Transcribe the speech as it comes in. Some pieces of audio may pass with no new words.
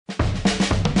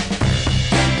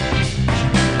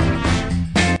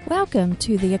Welcome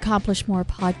to the Accomplish More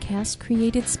podcast,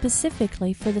 created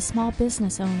specifically for the small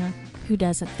business owner who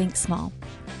doesn't think small.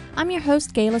 I'm your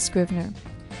host, Gayla Scrivener.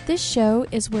 This show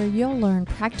is where you'll learn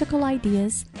practical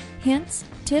ideas, hints,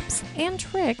 tips, and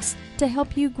tricks to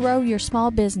help you grow your small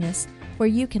business where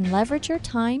you can leverage your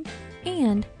time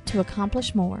and to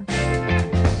accomplish more.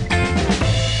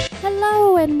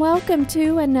 Hello and welcome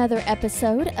to another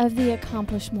episode of the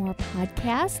Accomplish More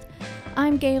podcast.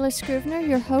 I'm Gayla Scrivener,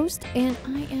 your host, and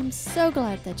I am so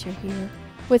glad that you're here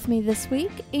with me this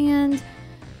week. And,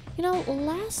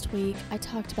 last week I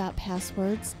talked about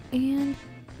passwords, and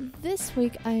this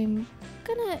week I'm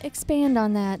going to expand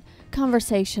on that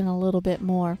conversation a little bit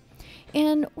more.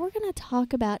 And we're going to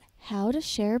talk about how to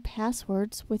share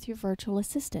passwords with your virtual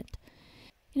assistant.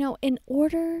 In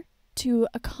order to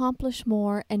accomplish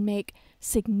more and make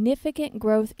significant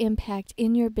growth impact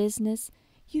in your business,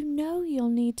 you'll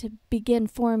need to begin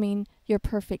forming your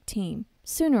perfect team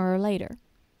sooner or later.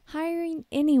 Hiring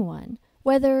anyone,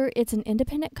 whether it's an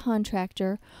independent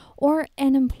contractor or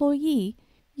an employee,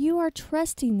 you are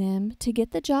trusting them to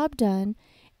get the job done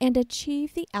and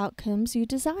achieve the outcomes you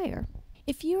desire.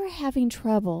 If you are having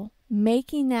trouble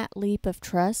making that leap of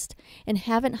trust and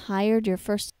haven't hired your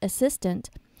first assistant,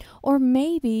 or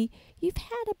maybe you've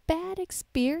had a bad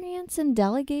experience in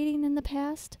delegating in the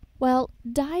past, well,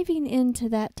 diving into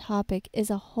that topic is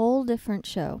a whole different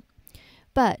show.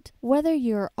 But whether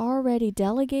you're already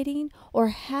delegating or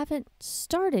haven't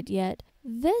started yet,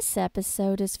 this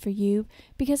episode is for you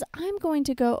because I'm going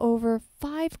to go over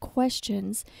 5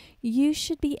 questions you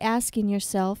should be asking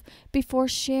yourself before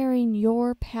sharing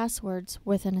your passwords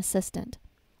with an assistant.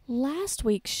 Last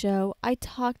week's show, I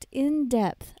talked in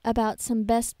depth about some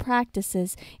best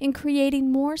practices in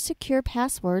creating more secure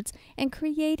passwords and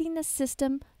creating a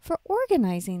system for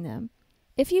organizing them.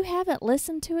 If you haven't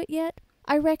listened to it yet,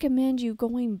 I recommend you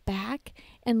going back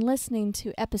and listening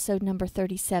to episode number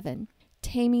 37,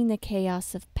 Taming the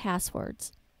Chaos of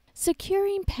Passwords.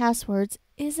 Securing passwords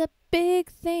is a big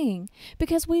thing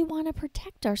because we want to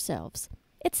protect ourselves.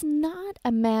 It's not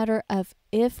a matter of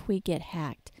if we get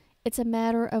hacked. It's a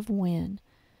matter of when.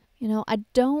 I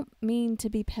don't mean to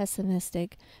be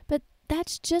pessimistic, but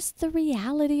that's just the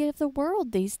reality of the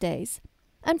world these days.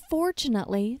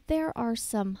 Unfortunately, there are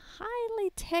some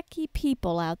highly techy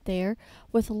people out there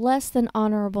with less than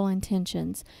honorable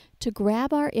intentions to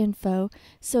grab our info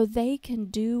so they can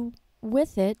do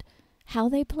with it how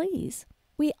they please.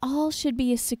 We all should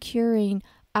be securing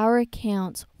our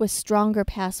accounts with stronger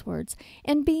passwords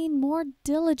and being more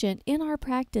diligent in our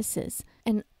practices.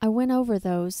 And I went over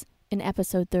those in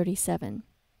episode 37.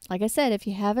 Like I said, if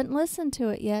you haven't listened to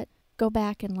it yet, go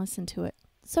back and listen to it.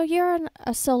 So you're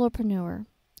a solopreneur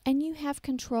and you have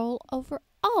control over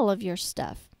all of your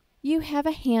stuff. You have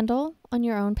a handle on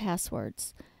your own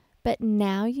passwords, but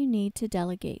now you need to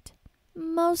delegate.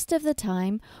 Most of the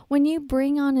time, when you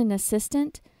bring on an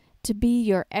assistant to be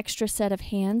your extra set of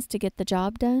hands to get the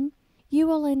job done, you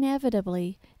will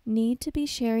inevitably need to be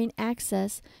sharing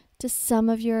access to some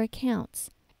of your accounts.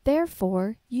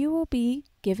 Therefore, you will be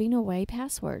giving away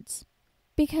passwords.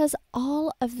 Because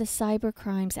all of the cyber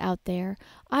crimes out there,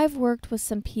 I've worked with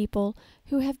some people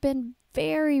who have been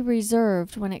very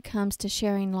reserved when it comes to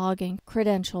sharing login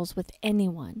credentials with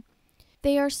anyone.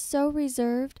 They are so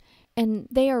reserved, and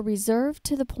they are reserved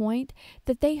to the point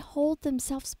that they hold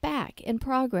themselves back in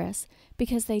progress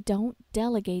because they don't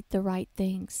delegate the right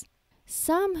things.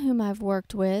 Some whom I've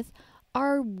worked with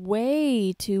are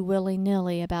way too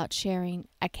willy-nilly about sharing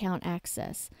account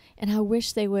access, and I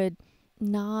wish they would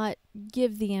not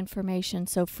give the information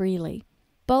so freely.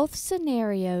 Both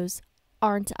scenarios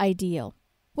aren't ideal.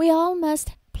 We all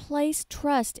must place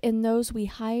trust in those we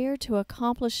hire to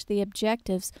accomplish the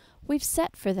objectives we've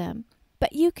set for them.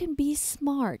 But you can be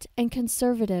smart and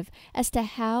conservative as to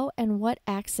how and what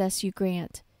access you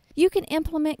grant. You can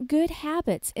implement good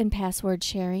habits in password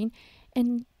sharing,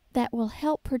 and that will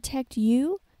help protect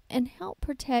you and help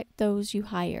protect those you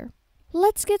hire.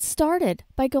 Let's get started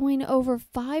by going over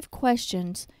 5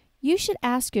 questions you should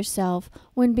ask yourself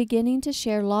when beginning to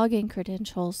share login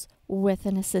credentials with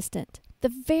an assistant. The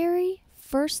very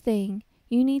first thing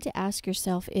you need to ask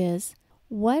yourself is,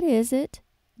 what is it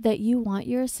that you want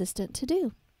your assistant to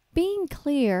do? Being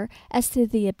clear as to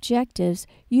the objectives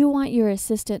you want your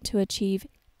assistant to achieve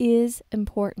is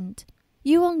important.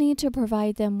 You will need to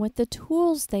provide them with the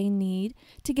tools they need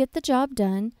to get the job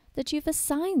done that you've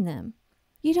assigned them.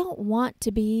 You don't want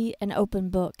to be an open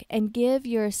book and give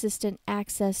your assistant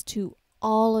access to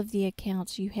all of the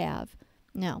accounts you have.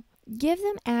 No, give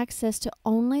them access to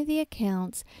only the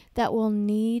accounts that will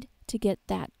need to get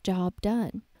that job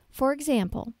done. For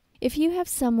example, If you have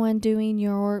someone doing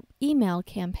your email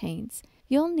campaigns,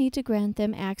 you'll need to grant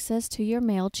them access to your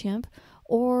MailChimp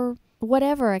or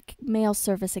whatever mail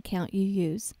service account you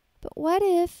use. But what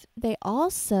if they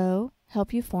also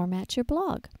help you format your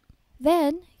blog?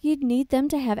 Then you'd need them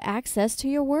to have access to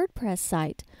your WordPress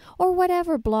site or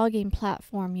whatever blogging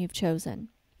platform you've chosen.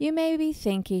 You may be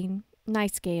thinking,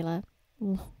 nice, Gayla,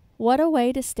 what a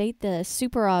way to state the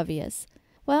super obvious.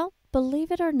 Well,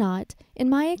 believe it or not, in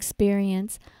my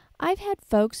experience, I've had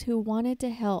folks who wanted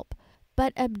to help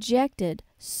but objected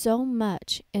so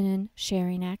much in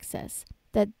sharing access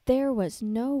that there was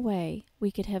no way we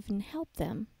could have helped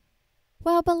them.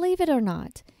 Well, believe it or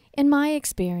not, in my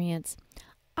experience,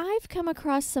 I've come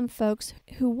across some folks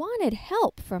who wanted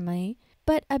help from me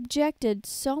but objected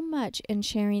so much in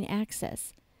sharing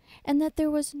access, and that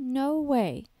there was no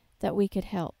way that we could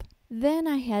help. Then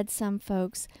I had some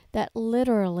folks that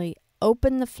literally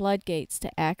opened the floodgates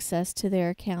to access to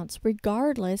their accounts,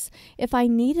 regardless if I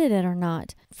needed it or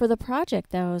not, for the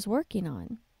project that I was working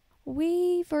on.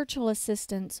 We virtual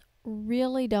assistants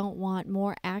really don't want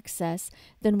more access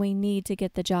than we need to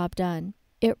get the job done.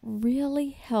 It really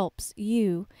helps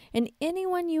you and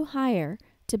anyone you hire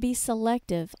to be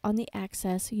selective on the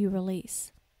access you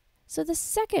release. So the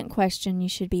second question you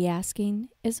should be asking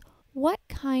is, what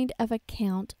kind of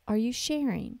account are you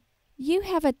sharing? You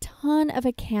have a ton of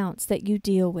accounts that you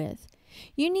deal with.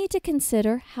 You need to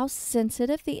consider how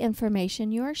sensitive the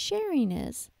information you are sharing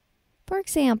is. For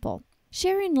example,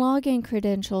 sharing login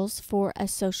credentials for a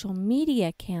social media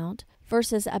account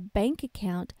versus a bank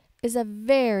account is a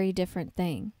very different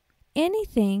thing.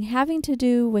 Anything having to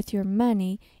do with your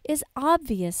money is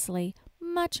obviously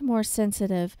much more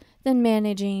sensitive than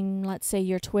managing, let's say,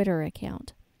 your Twitter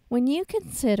account. When you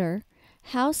consider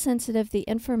how sensitive the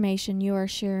information you are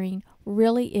sharing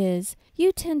really is,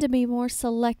 you tend to be more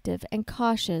selective and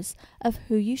cautious of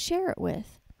who you share it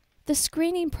with. The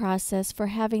screening process for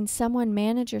having someone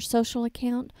manage your social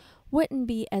account wouldn't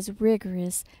be as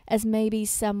rigorous as maybe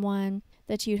someone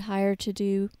that you'd hire to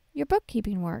do your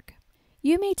bookkeeping work.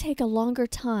 You may take a longer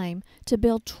time to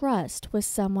build trust with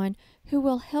someone who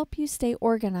will help you stay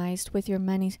organized with your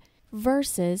money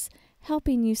versus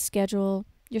helping you schedule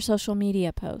your social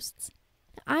media posts.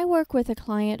 I work with a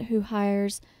client who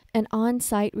hires an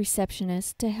on-site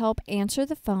receptionist to help answer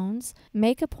the phones,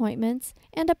 make appointments,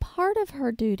 and a part of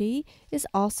her duty is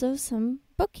also some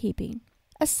bookkeeping.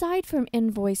 Aside from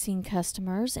invoicing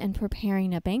customers and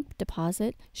preparing a bank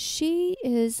deposit, she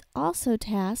is also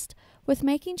tasked with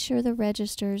making sure the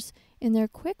registers in their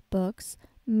QuickBooks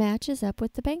matches up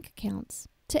with the bank accounts.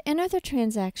 To enter the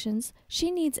transactions, she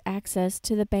needs access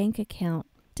to the bank account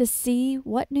to see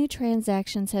what new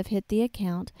transactions have hit the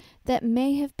account that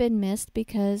may have been missed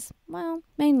because, well,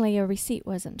 mainly a receipt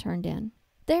wasn't turned in.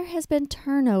 There has been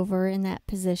turnover in that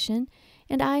position,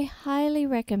 and I highly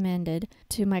recommended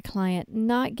to my client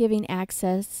not giving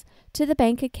access to the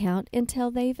bank account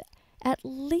until their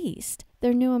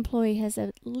new employee has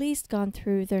at least gone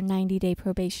through their 90-day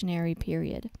probationary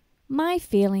period. My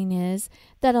feeling is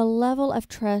that a level of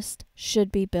trust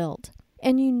should be built,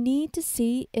 and you need to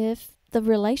see if the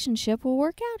relationship will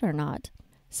work out or not.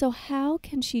 So how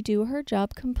can she do her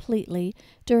job completely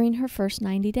during her first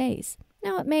 90 days?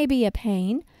 Now, it may be a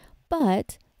pain,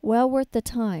 but well worth the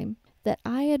time that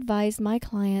I advise my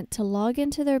client to log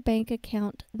into their bank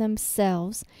account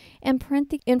themselves and print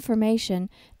the information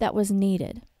that was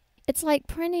needed. It's like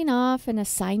printing off an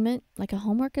assignment, like a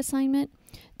homework assignment,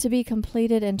 to be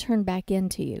completed and turned back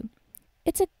into you.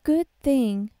 It's a good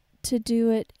thing to do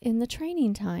it in the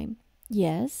training time.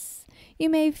 Yes, you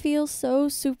may feel so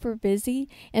super busy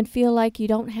and feel like you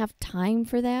don't have time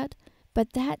for that,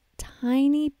 but that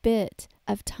tiny bit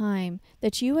of time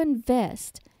that you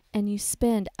invest and you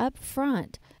spend up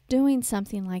front doing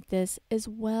something like this is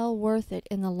well worth it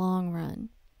in the long run.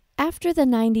 After the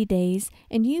 90 days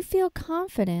and you feel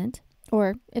confident,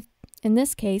 or if in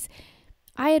this case,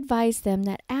 I advise them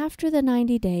that after the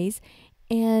 90 days,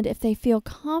 and if they feel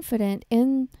confident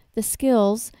in the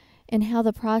skills and how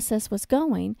the process was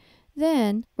going,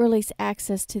 then release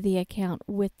access to the account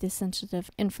with the sensitive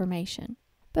information.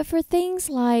 But for things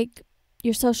like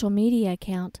your social media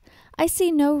account, I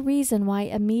see no reason why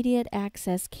immediate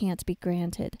access can't be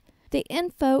granted. The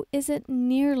info isn't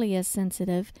nearly as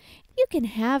sensitive. You can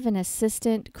have an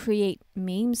assistant create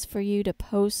memes for you to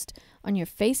post on your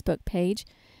Facebook page,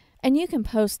 and you can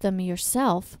post them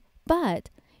yourself, but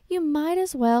you might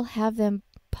as well have them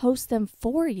post them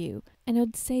for you, and it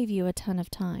would save you a ton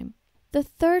of time. The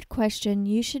third question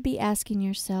you should be asking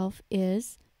yourself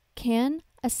is, can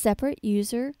a separate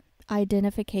user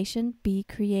identification be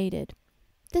created?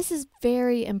 This is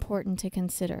very important to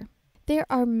consider. There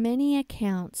are many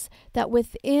accounts that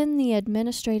within the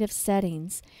administrative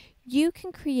settings, you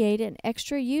can create an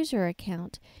extra user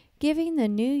account, giving the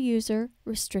new user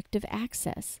restrictive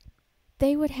access.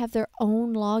 They would have their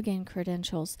own login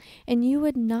credentials, and you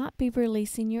would not be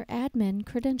releasing your admin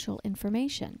credential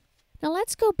information. Now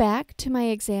let's go back to my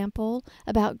example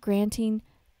about granting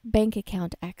bank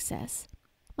account access.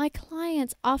 My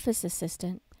client's office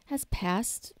assistant has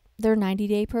passed their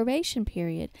 90-day probation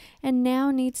period and now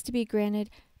needs to be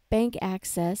granted bank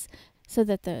access so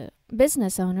that the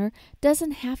business owner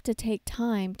doesn't have to take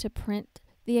time to print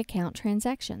the account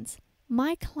transactions.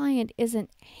 My client isn't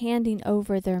handing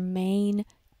over their main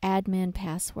admin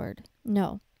password.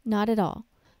 No, not at all.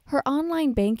 Her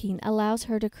online banking allows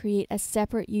her to create a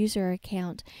separate user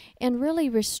account and really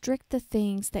restrict the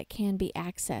things that can be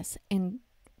accessed and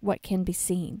what can be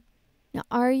seen. Now,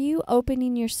 are you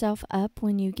opening yourself up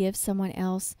when you give someone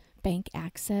else bank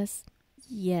access?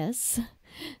 Yes.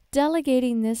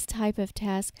 Delegating this type of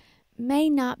task may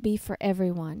not be for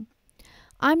everyone.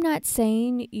 I'm not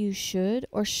saying you should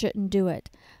or shouldn't do it.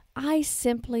 I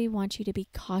simply want you to be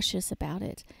cautious about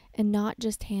it and not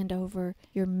just hand over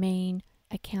your main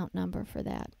account number for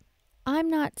that. I'm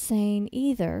not saying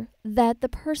either that the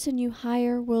person you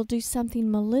hire will do something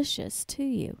malicious to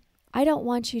you. I don't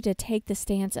want you to take the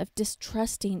stance of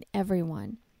distrusting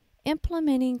everyone.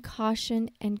 Implementing caution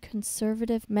and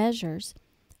conservative measures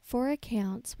for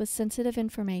accounts with sensitive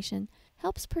information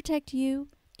helps protect you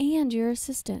and your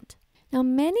assistant. Now,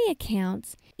 many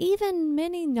accounts, even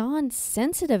many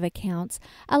non-sensitive accounts,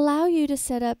 allow you to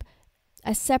set up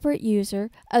a separate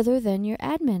user other than your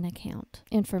admin account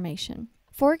information.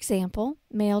 For example,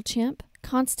 MailChimp,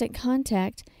 Constant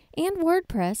Contact, and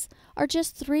WordPress are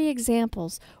just 3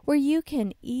 examples where you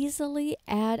can easily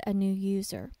add a new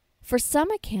user. For some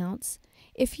accounts,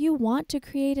 if you want to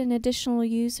create an additional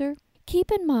user, keep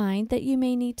in mind that you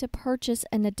may need to purchase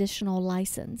an additional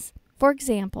license. For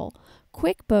example,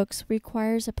 QuickBooks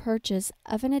requires a purchase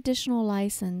of an additional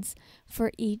license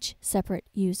for each separate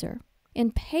user.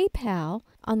 In PayPal,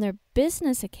 on their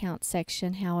business account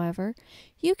section, however,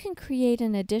 you can create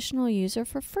an additional user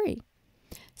for free.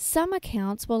 Some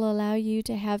accounts will allow you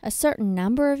to have a certain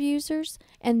number of users,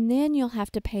 and then you'll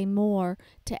have to pay more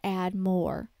to add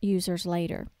more users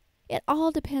later. It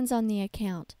all depends on the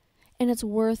account, and it's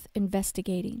worth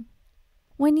investigating.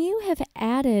 When you have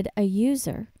added a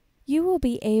user, you will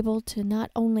be able to not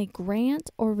only grant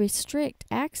or restrict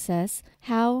access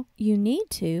how you need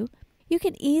to, you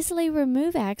can easily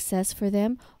remove access for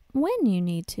them when you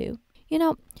need to. You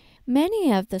know,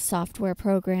 many of the software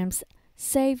programs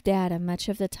save data much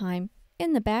of the time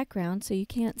in the background so you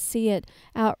can't see it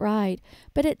outright,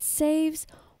 but it saves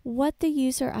what the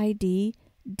user ID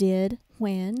did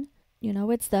when.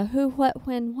 It's the who, what,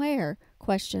 when, where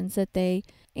questions that they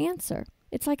answer.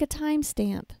 It's like a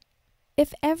timestamp.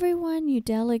 If everyone you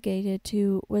delegated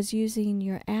to was using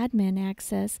your admin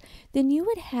access, then you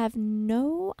would have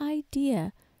no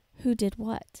idea who did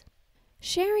what.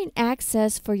 Sharing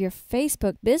access for your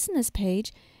Facebook business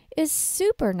page is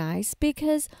super nice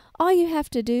because all you have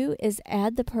to do is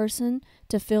add the person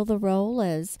to fill the role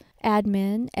as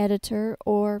admin, editor,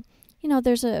 or,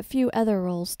 there's a few other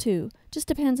roles too. Just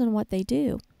depends on what they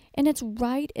do. And it's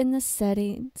right in the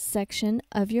settings section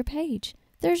of your page.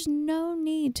 There's no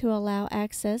need to allow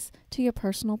access to your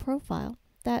personal profile.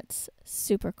 That's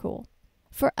super cool.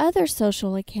 For other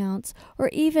social accounts or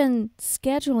even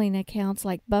scheduling accounts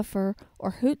like Buffer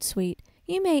or Hootsuite,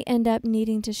 you may end up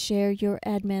needing to share your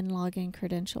admin login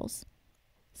credentials.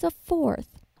 So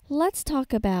fourth, let's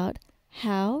talk about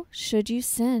how should you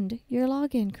send your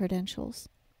login credentials.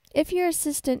 If your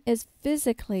assistant is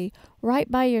physically right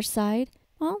by your side,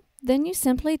 then you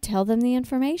simply tell them the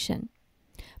information.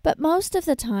 But most of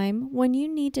the time, when you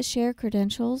need to share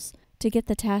credentials to get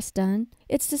the task done,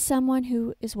 it's to someone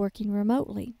who is working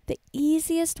remotely. The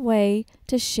easiest way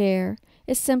to share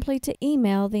is simply to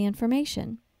email the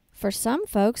information. For some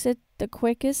folks, the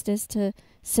quickest is to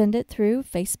send it through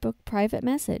Facebook private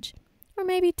message, or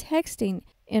maybe texting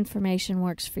information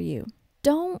works for you.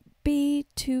 Don't be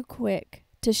too quick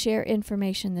to share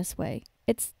information this way.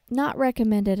 It's not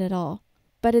recommended at all,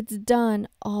 but it's done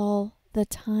all the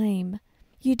time.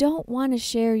 You don't want to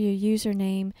share your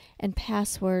username and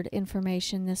password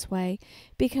information this way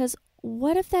because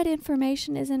what if that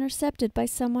information is intercepted by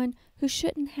someone who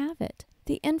shouldn't have it?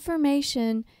 The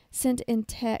information sent in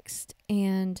text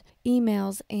and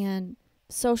emails and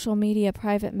social media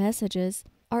private messages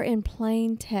are in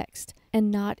plain text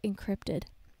and not encrypted.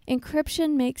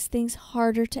 Encryption makes things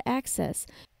harder to access.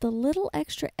 The little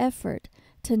extra effort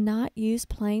to not use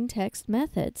plain text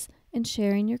methods in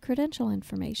sharing your credential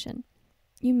information.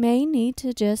 You may need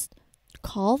to just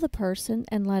call the person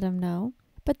and let them know.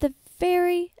 But the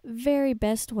very, very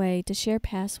best way to share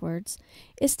passwords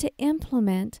is to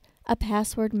implement a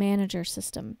password manager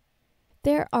system.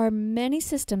 There are many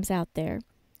systems out there,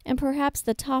 and perhaps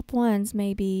the top ones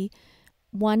may be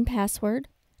 1Password,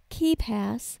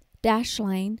 KeePass,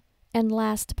 Dashlane, and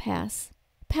LastPass.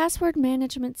 Password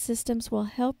management systems will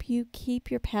help you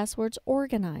keep your passwords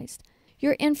organized.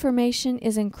 Your information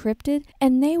is encrypted,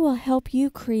 and they will help you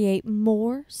create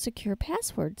more secure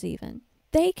passwords even.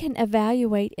 They can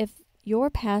evaluate if your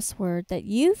password that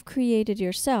you've created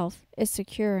yourself is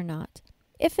secure or not.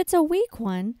 If it's a weak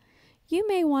one, you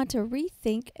may want to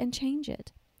rethink and change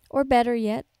it. Or better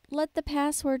yet, let the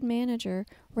password manager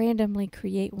randomly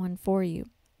create one for you.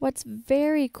 What's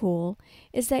very cool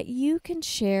is that you can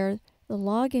share the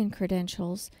login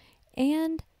credentials,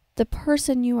 and the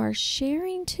person you are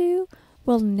sharing to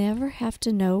will never have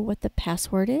to know what the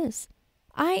password is.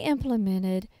 I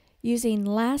implemented using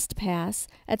LastPass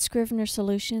at Scrivener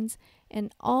Solutions,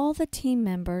 and all the team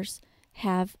members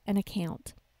have an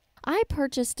account. I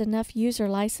purchased enough user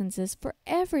licenses for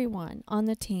everyone on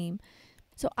the team,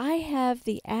 so I have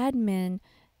the admin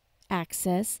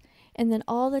access, and then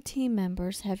all the team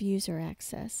members have user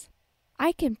access.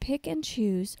 I can pick and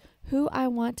choose who I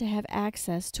want to have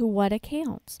access to what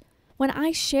accounts. When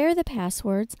I share the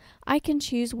passwords, I can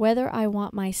choose whether I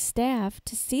want my staff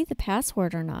to see the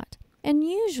password or not. And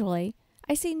usually,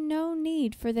 I see no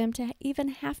need for them to even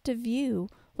have to view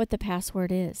what the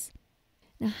password is.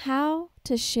 Now, how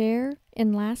to share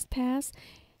in LastPass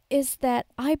is that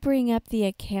I bring up the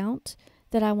account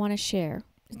that I want to share.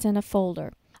 It's in a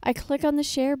folder. I click on the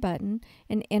share button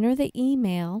and enter the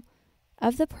email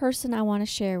of the person I want to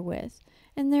share with,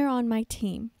 and they're on my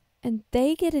team. And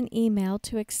they get an email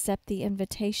to accept the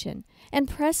invitation. And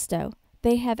presto,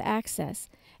 they have access.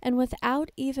 And without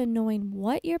even knowing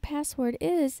what your password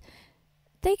is,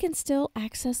 they can still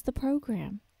access the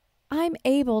program. I'm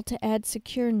able to add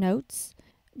secure notes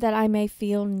that I may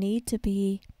feel need to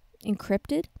be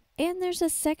encrypted. And there's a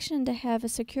section to have a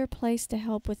secure place to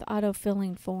help with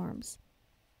auto-filling forms.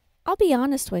 I'll be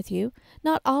honest with you,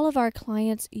 not all of our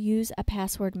clients use a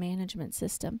password management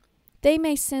system. They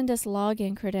may send us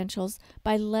login credentials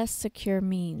by less secure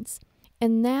means,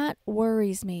 and that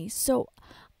worries me. So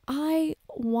I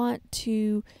want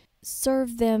to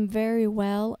serve them very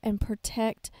well and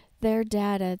protect their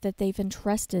data that they've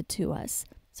entrusted to us.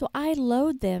 So I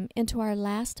load them into our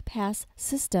LastPass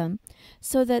system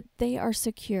so that they are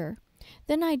secure.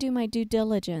 Then I do my due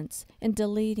diligence in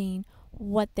deleting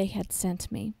what they had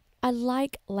sent me. I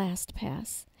like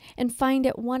LastPass and find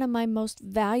it one of my most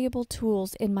valuable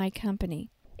tools in my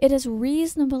company. It is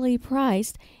reasonably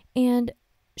priced and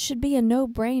should be a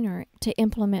no-brainer to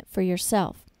implement for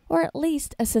yourself, or at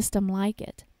least a system like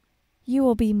it. You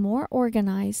will be more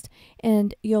organized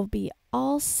and you'll be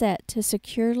all set to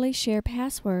securely share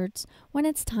passwords when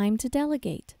it's time to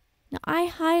delegate. Now, I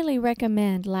highly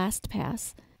recommend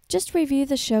LastPass. Just review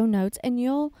the show notes and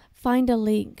you'll find a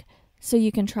link so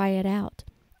you can try it out.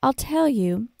 I'll tell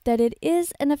you that it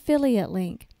is an affiliate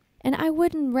link, and I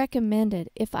wouldn't recommend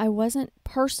it if I wasn't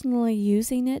personally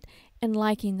using it and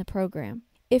liking the program.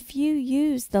 If you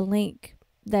use the link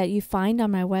that you find on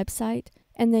my website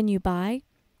and then you buy,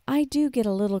 I do get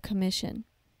a little commission.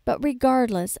 But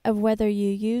regardless of whether you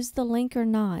use the link or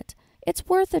not, it's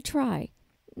worth a try.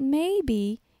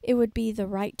 Maybe it would be the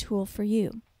right tool for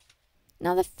you.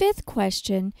 Now, the fifth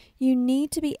question you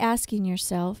need to be asking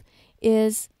yourself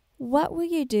is, what will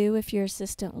you do if your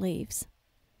assistant leaves?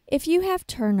 If you have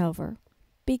turnover,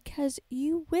 because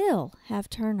you will have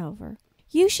turnover,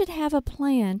 you should have a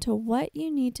plan to what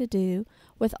you need to do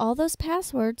with all those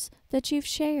passwords that you've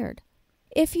shared.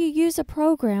 If you use a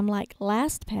program like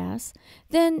LastPass,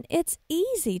 then it's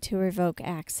easy to revoke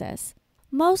access.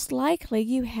 Most likely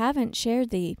you haven't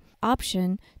shared the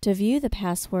option to view the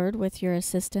password with your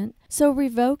assistant, so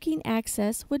revoking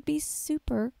access would be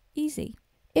super easy.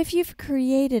 If you've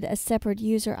created a separate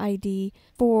user ID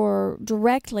for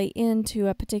directly into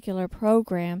a particular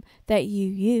program that you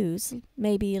use,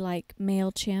 maybe like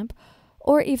MailChimp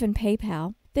or even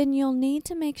PayPal, then you'll need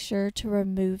to make sure to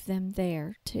remove them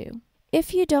there too.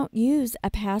 If you don't use a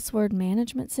password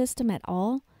management system at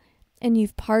all and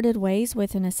you've parted ways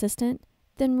with an assistant,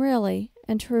 then really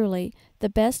and truly the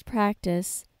best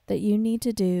practice that you need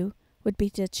to do would be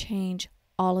to change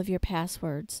all of your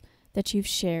passwords that you've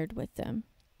shared with them.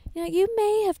 Now, you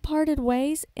may have parted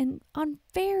ways on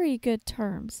very good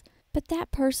terms, but that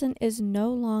person is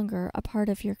no longer a part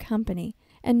of your company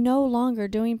and no longer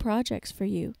doing projects for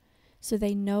you, so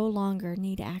they no longer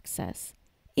need access.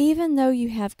 Even though you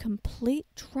have complete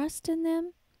trust in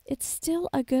them, it's still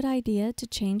a good idea to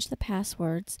change the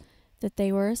passwords that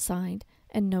they were assigned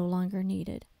and no longer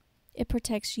needed. It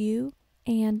protects you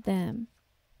and them.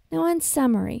 Now, in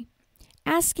summary,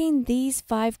 asking these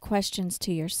 5 questions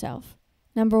to yourself.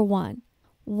 Number 1,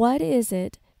 what is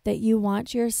it that you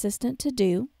want your assistant to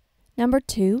do? Number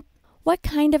 2, what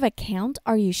kind of account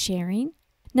are you sharing?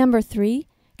 Number 3,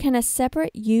 can a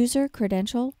separate user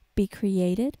credential be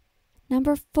created?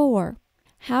 Number 4,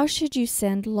 how should you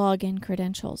send login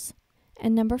credentials?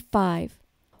 And number 5,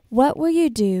 what will you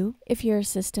do if your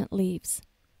assistant leaves?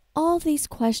 All these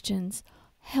questions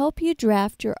help you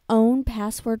draft your own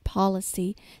password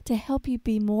policy to help you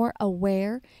be more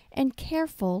aware and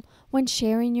careful when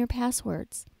sharing your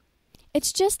passwords.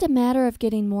 It's just a matter of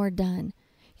getting more done.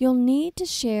 You'll need to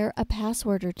share a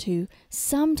password or two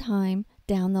sometime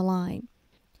down the line.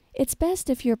 It's best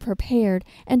if you're prepared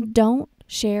and don't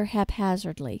share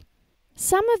haphazardly.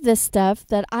 Some of this stuff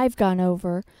that I've gone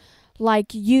over,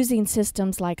 like using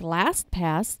systems like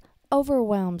LastPass,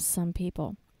 overwhelms some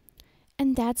people.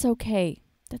 And that's okay.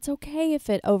 That's okay if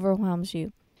it overwhelms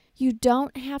you. You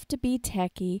don't have to be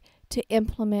techie to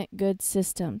implement good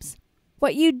systems.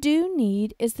 What you do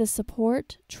need is the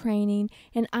support, training,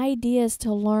 and ideas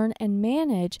to learn and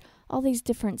manage all these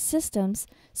different systems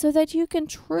so that you can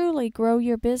truly grow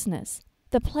your business.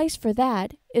 The place for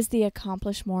that is the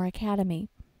Accomplish More Academy.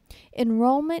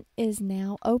 Enrollment is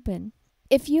now open.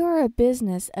 If you are a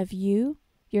business of you,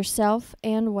 yourself,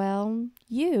 and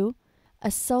you, a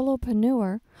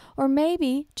solopreneur, or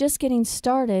maybe just getting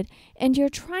started and you're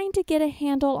trying to get a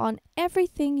handle on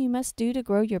everything you must do to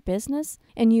grow your business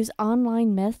and use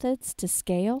online methods to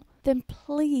scale, then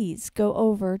please go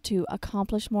over to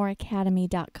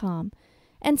accomplishmoreacademy.com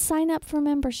and sign up for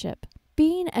membership.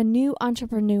 Being a new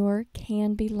entrepreneur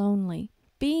can be lonely.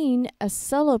 Being a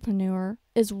solopreneur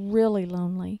is really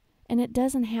lonely, and it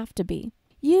doesn't have to be.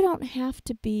 You don't have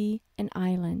to be an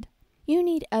island. You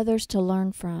need others to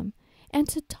learn from and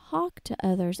to talk to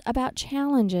others about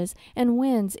challenges and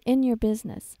wins in your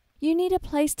business. You need a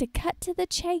place to cut to the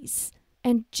chase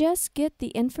and just get the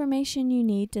information you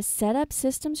need to set up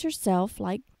systems yourself,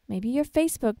 like maybe your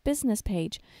Facebook business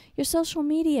page, your social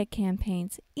media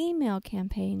campaigns, email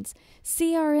campaigns,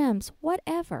 CRMs,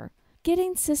 whatever.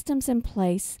 Getting systems in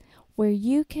place where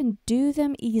you can do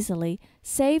them easily,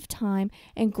 save time,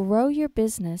 and grow your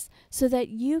business so that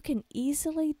you can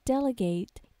easily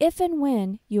delegate if and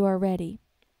when you are ready.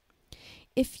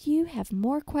 If you have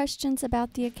more questions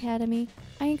about the Academy,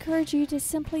 I encourage you to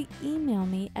simply email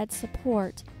me at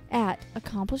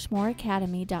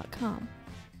support@accomplishmoreacademy.com.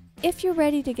 If you're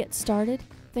ready to get started,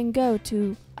 then go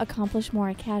to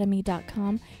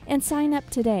accomplishmoreacademy.com and sign up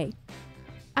today.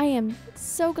 I am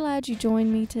so glad you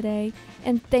joined me today,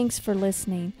 and thanks for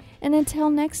listening. And until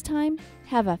next time,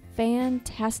 have a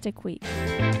fantastic week.